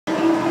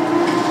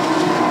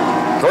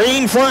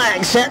Green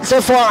flag set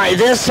to fly,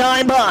 this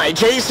time by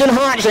Jason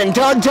Hodgson.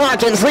 Doug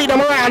Dawkins lead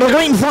him around the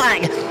green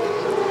flag.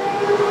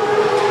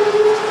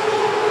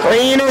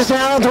 Green is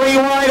out, 3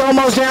 wide,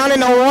 almost down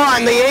into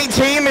 1. The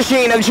 18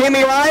 machine of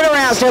Jimmy Ryder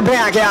has to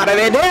back out of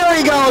it. There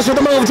he goes with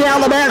the move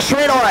down the back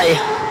straightaway.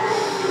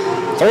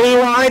 3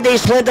 wide, they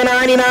split the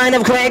 99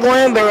 of Craig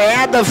Limber.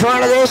 At the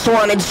front of this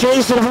one, it's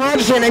Jason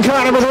Hodgson in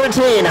car number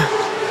 13.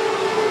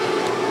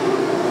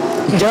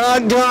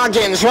 Doug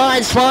Dawkins,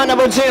 ride spot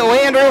number 2.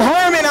 Andrew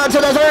Harmon out to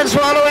the 3rd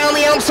spot around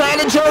the outside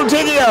of Joe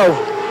Diggio.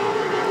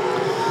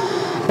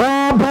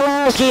 Bob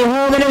Pulaski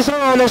holding his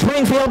own, the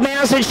Springfield,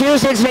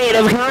 Massachusetts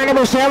native, car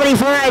number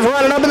 75,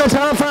 running up in the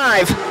top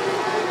 5.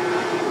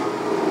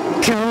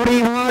 Cody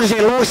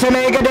Hodgson looks to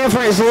make a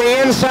difference to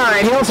the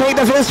inside. He'll take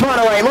the 5th spot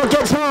away. Look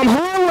at Tom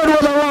Harwood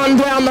with a run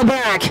down the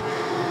back.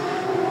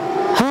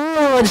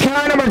 Harwood's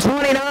car number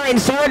 29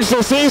 starts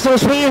to see some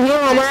speed here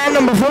on lap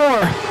number 4.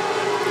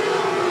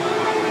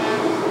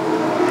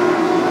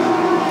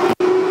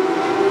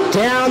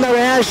 Down the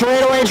back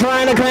straightaway,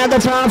 trying to grab the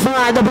top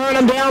 5. The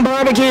Burnham Down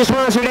Barbecue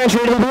sponsored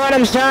entry to the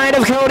bottom side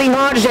of Cody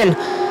Hodgson.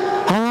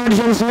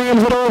 Hodgson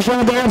slams the door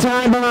shut down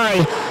time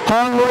by.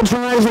 Harwood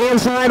tries the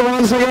inside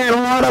once again. A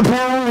lot of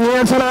power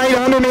here tonight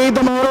underneath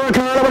the motor of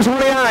car number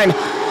 29.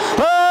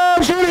 Oh,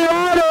 Jimmy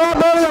Ryder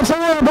up over the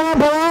tire of Bob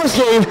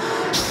Pulaski.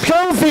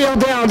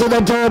 Schofield down to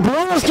the dirt.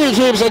 Pulaski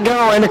keeps it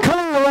going. The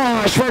car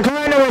wash for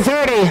car number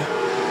 30.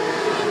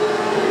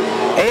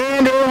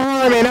 Andrew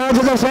Harmon out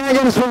to the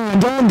 2nd spot.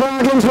 Doug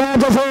Dawkins back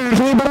to 3rd.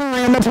 Keep an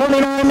eye on the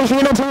 29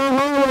 machine of Tom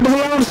Harwood to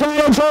the outside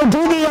of Joe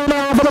Diggio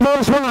now for the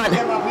 4th spot. He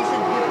should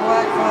get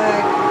black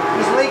flag.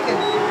 He's leaking.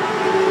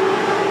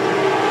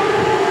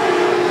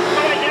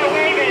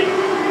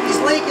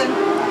 He's leaking.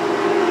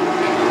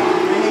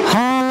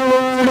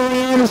 Harwood to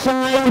the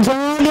inside of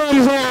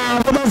Dawkins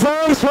now for the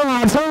 3rd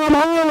spot. Tom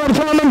Harwood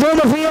coming to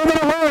the field in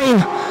a hurry.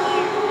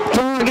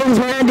 Dawkins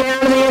ran down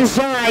to the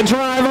inside.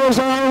 Drivers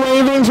are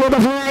waving to the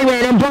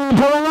flagman, and Bob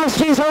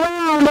Pulaski's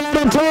around out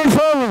of turn 4.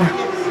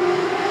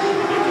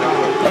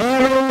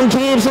 Everyone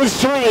keeps it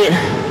straight.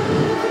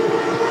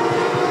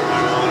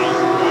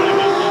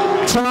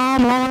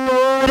 Tom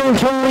Harwood and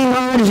Cody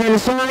Hodgson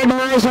side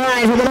by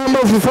side for the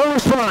number 4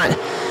 spot.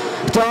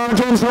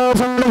 Dawkins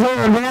holds on to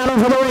 3rd, battle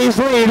for the race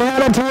lead.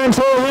 Out of turn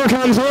 2, here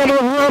comes Andrew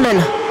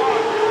Harmon.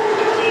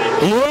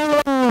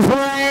 Yellow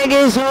flag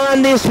is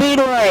on the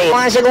speedway.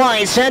 Classic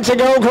light set to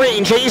go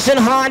green. Jason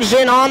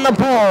Hodgson on the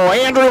pole.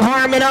 Andrew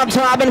Harmon up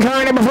top in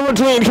car number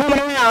 14. Coming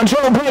around.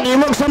 Joe Brittany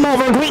looks him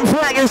over. Green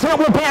flag is up.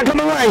 We're back on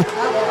the way.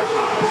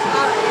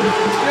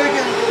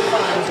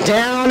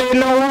 Down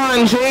into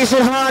 1.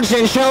 Jason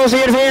Hodgson shows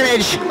the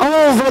advantage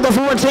over the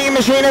 14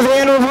 machine of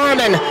Andrew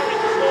Harmon.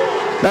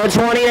 The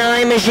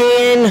 29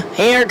 machine,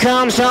 here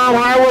comes Tom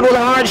Harwood with a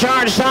hard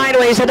charge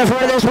sideways. At the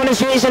front of this one is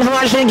Jason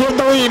Hodgson, give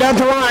the lead up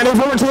the line. The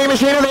 14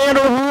 machine of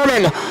Andrew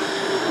Harmon.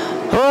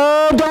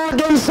 Oh,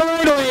 Dawkins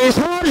sideways,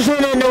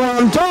 Hodgson into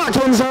him.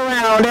 Dawkins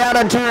around out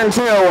of turn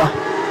 2.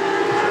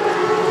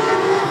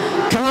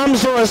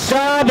 Comes to a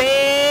stop,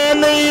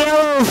 and the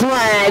yellow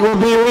flag will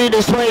be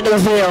redisplayed to the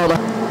field.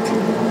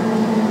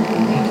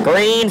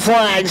 Green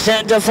flag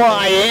set to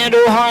fly.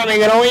 Andrew Harmon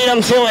going to lead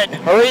him to it.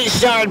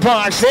 Restart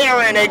box.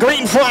 They're in it.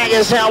 Green flag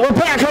is out. We're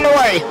back on the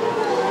way.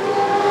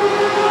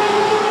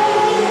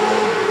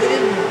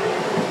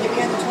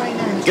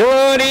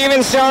 Good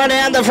even start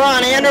at the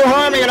front. Andrew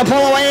Harmon going to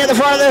pull away at the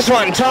front of this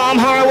one. Tom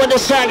Harwood to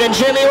 2nd.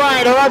 Jimmy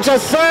Ryder up to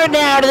 3rd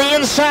now to the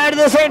inside of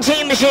the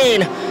 13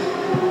 machine.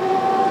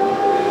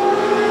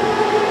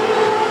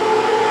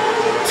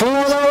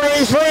 For the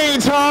race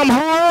lead, Tom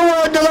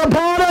Harwood to the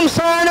bottom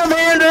side of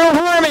Andrew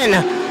Harmon.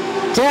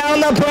 Down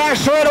the back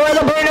straightaway,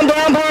 the Burnham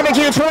Down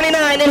Barbecue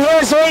 29, and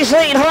here's the race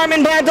lead.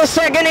 Harmon back to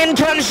 2nd, in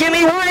comes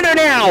Jimmy Ryder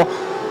now.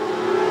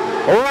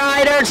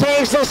 Ryder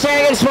takes the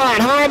 2nd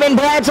spot, Harmon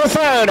back to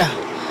 3rd.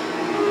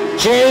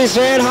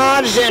 Jason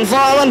Hodgson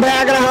falling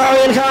back in a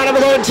hurry in car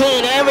number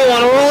 13.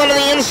 Everyone rolling to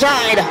the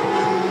inside.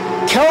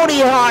 Cody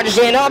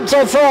Hodgson up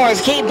to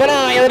 4th. Keep an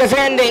eye on the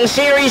defending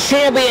series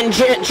champion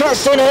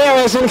Justin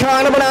Harris in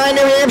car number 9,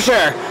 New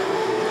Hampshire.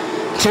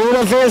 To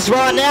the 5th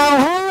spot now.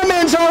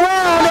 Harmon's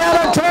around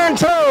out of turn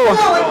 2.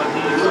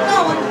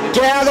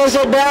 Gathers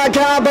it back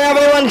up.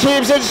 Everyone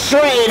keeps it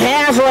straight.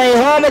 Halfway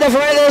home at the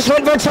front of this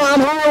one for Tom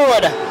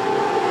Harwood.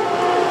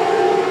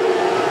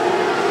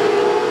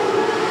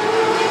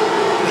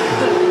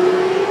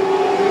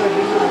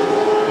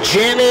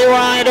 Jimmy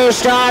Ryder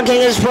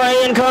stalking his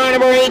prey in car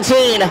number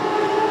 18.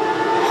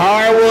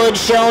 Harwood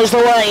shows the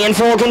way in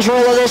full control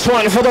of this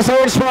one for the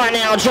 3rd spot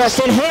now.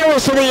 Justin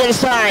Harris to the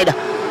inside.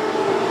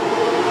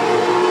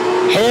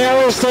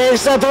 Harris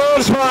takes the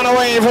 3rd spot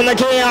away from the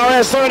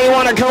KRS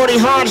 31 of Cody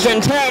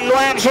Hodgson. 10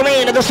 laps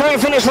remain at the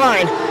start-finish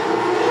line.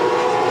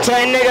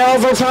 10 to go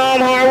for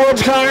Tom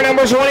Harwood's car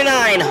number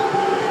 29.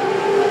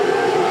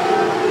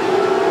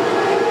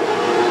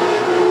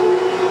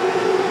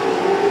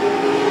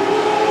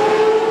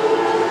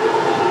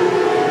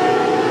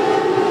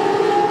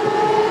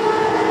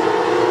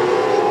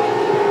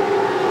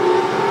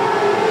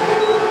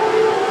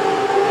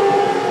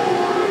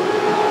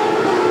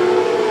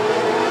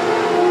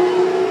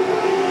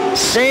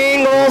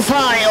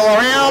 file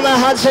around the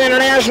Hudson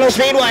International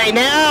Speedway.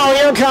 Now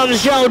here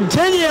comes Joe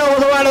Daniel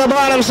with a run to the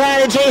bottom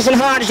side of Jason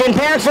Hodgson.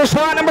 Back for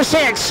spot number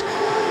 6.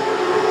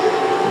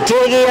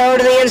 Digging over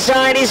to the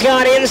inside, he's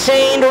got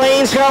Insane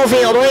Dwayne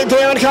Schofield right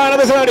there in car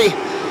number 30.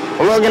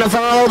 Looking to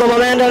follow the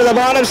momentum to the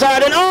bottom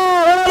side, and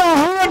what a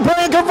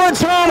heartbreaker for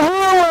Tom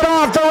Harwood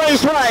off the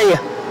raceway.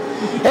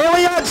 And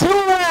we got 2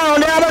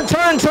 around down to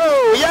turn 2.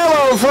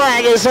 Yellow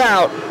flag is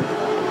out.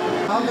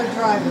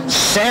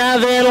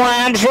 7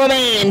 laps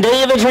remain.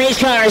 David's race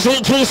cars,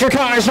 8 Keister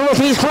cars,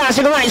 Northeast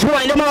Classic lights,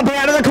 wind them up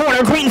out of the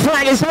corner. Green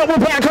flag is out, we're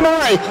back on the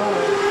way.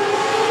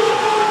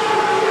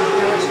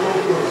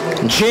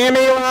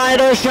 Jimmy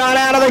Ryder shot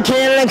out of the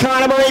cannon in car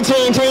number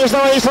 18. Takes the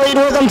race lead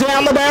with him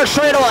down the back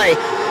straightaway.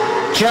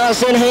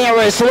 Justin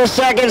Harris to the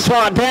 2nd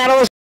spot.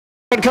 Battles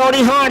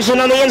Cody Hodgson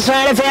on the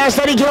inside of Fast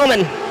Eddie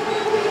Gilman.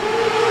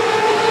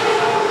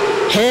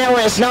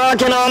 Harris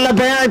knocking on the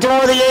back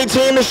door of the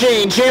 18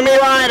 machine. Jimmy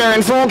Ryder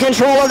in full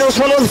control of this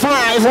one with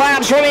 5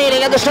 laps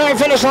remaining at the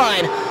start-finish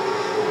line.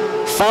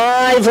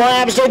 5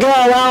 laps to go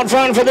out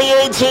front for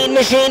the 18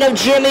 machine of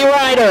Jimmy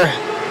Ryder.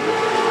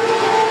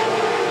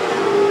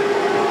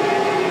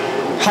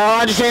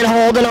 Hodgson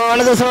holding on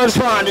to the 3rd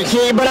spot.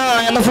 Keep an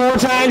eye on the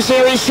 4-time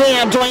series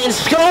champ, Dwayne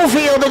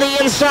Schofield to the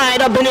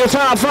inside up in your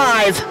top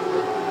 5.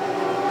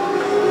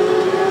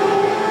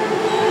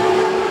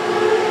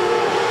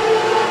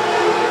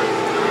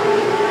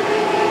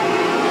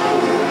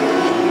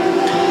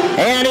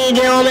 Eddie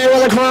Gilman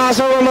with a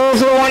crossover move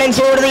to the 1 and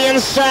 2 to the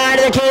inside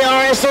of the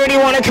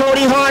KRS-31 of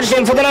Cody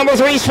Hodgson for the number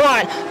 3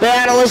 spot.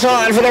 Battle is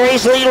on for the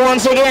race lead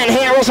once again.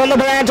 Harris on the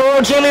back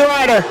door, Jimmy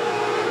Ryder.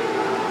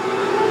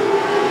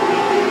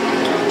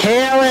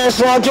 Harris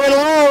looking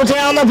low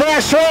down the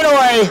back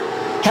straightaway.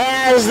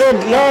 Has the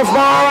North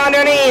bar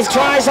underneath.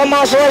 Tries to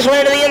muscle his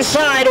way to the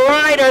inside.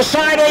 Ryder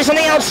sideways on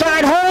the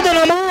outside, holding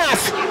him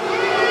off.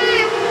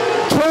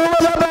 2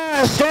 of the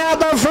best out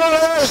the front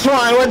of this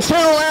one with 2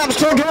 laps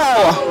to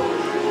go.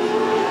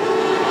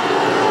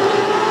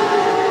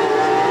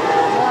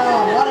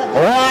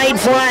 White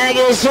flag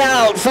is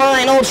out.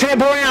 Final trip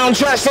around.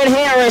 Justin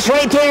Harris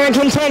right there in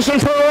contention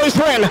for a race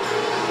win.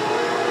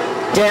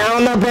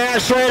 Down the back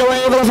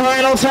straightaway for the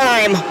final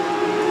time.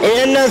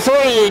 In the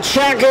 3,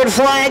 checkered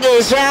flag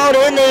is out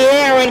in the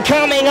air, and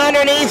coming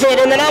underneath it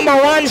in the number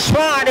 1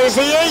 spot is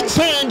the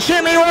 18,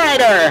 Jimmy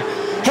Ryder.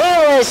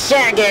 Harris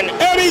 2nd,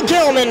 Eddie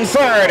Gilman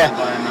 3rd.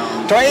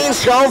 Dwayne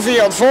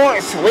Schofield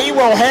 4th. We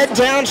will head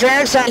down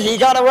trackside. You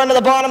got to run to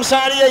the bottom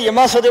side of you. You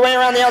muscled your way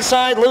around the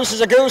outside, loose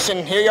as a goose,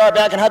 and here you are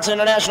back in Hudson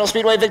International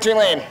Speedway, Victory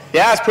Lane.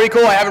 Yeah, it's pretty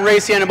cool. I haven't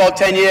raced here in about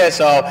 10 years,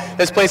 so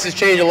this place has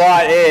changed a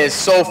lot. It is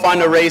so fun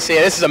to race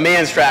here. This is a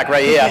man's track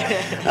right here.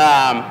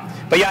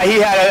 But yeah, he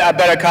had a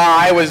better car.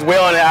 I was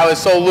wheeling it. I was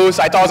so loose.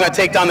 I thought I was going to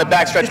take down the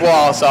backstretch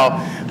wall, so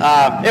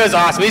it was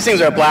awesome. These things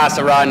are a blast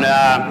to run.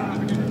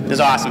 It was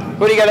awesome.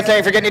 Who do you got to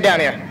thank for getting you down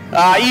here?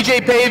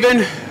 EJ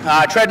Pavin,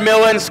 Tread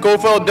Millen,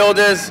 Schofield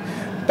Builders,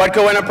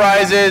 Budco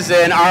Enterprises,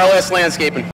 and RLS Landscaping.